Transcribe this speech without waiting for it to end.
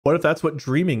What if that's what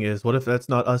dreaming is? What if that's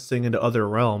not us seeing into other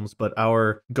realms, but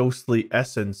our ghostly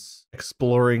essence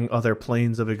exploring other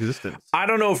planes of existence? I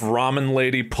don't know if ramen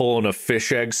lady pulling a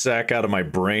fish egg sack out of my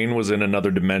brain was in another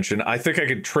dimension. I think I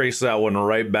could trace that one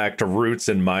right back to roots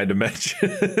in my dimension.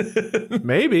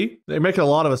 Maybe. They make a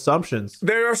lot of assumptions.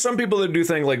 There are some people that do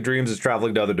think like dreams is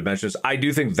traveling to other dimensions. I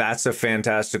do think that's a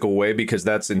fantastical way because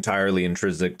that's entirely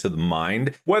intrinsic to the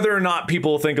mind. Whether or not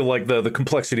people think of like the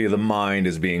complexity of the mind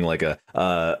as being like a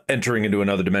entering into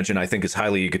another dimension, I think is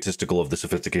highly egotistical of the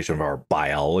sophistication of our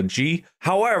biology.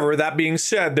 However, that being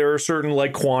said, there are certain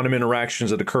like quantum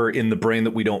interactions that occur in the brain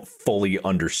that we don't fully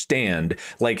understand.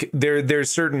 Like there's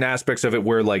certain aspects of it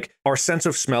where like our sense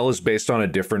of smell is based on a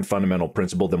different fundamental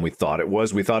principle than we thought it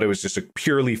was. We thought it was just a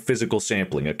purely physical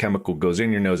sampling. A chemical goes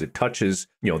in your nose, it touches,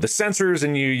 you know, the sensors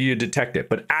and you detect it.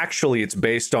 But actually it's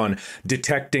based on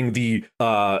detecting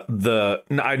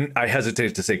I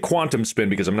hesitate to say quantum spin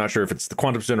because I'm not sure if it's the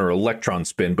quantum spin or electron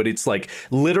spin, but it's like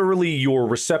literally your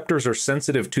receptors are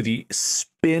sensitive to the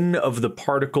spin of the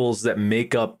particles that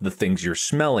make up the things you're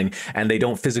smelling, and they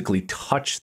don't physically touch